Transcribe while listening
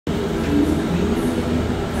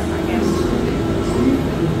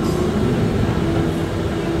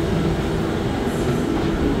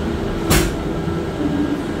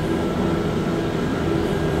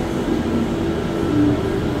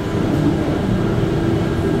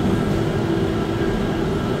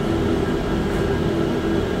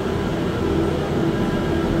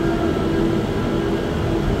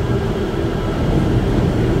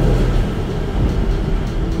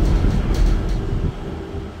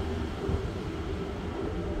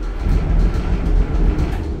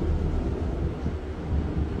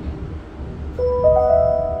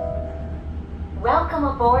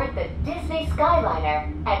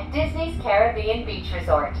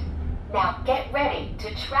Get ready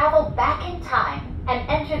to travel back in time and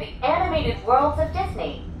enter the animated worlds of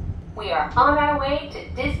Disney. We are on our way to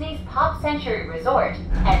Disney's Pop Century Resort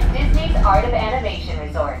and Disney's Art of Animation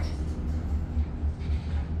Resort.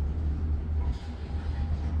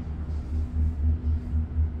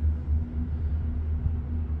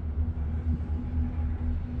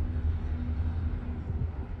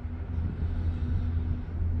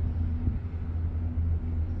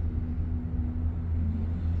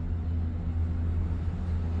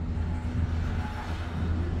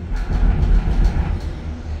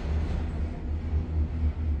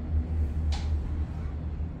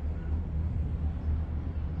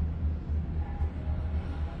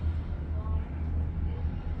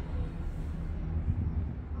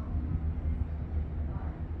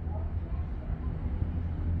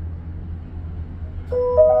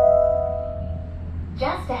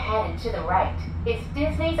 Just ahead and to the right is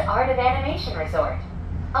Disney's Art of Animation Resort,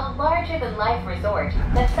 a larger-than-life resort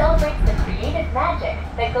that celebrates the creative magic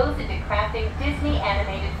that goes into crafting Disney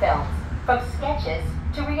animated films, from sketches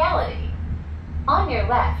to reality. On your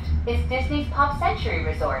left is Disney's Pop Century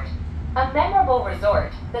Resort, a memorable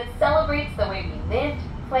resort that celebrates the way we lived,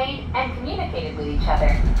 played, and communicated with each other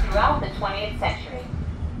throughout the 20th century.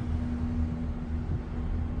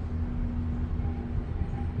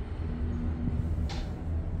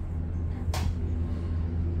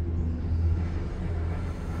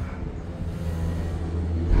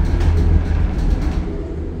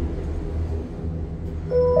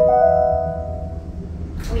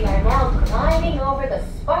 Over the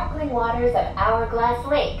sparkling waters of Hourglass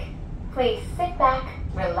Lake. Please sit back,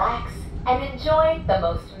 relax, and enjoy the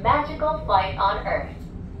most magical flight on Earth.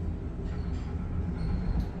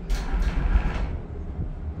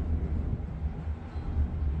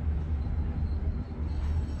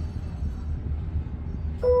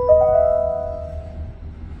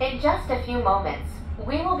 In just a few moments,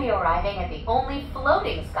 we will be arriving at the only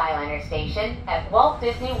floating Skyliner station at Walt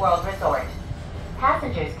Disney World Resort.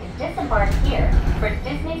 Passengers can disembark here for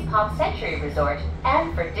Disney's Pop Century Resort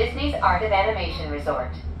and for Disney's Art of Animation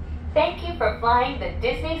Resort. Thank you for flying the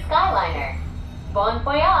Disney Skyliner. Bon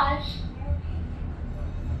voyage!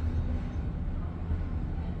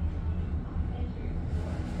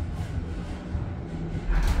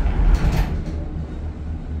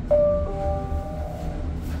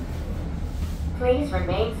 Please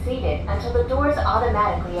remain seated until the doors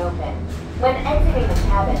automatically open. When exiting the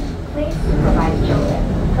cabin, please supervise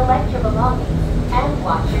children, collect your belongings, and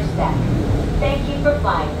watch your step. Thank you for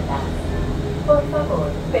flying with us. Por favor,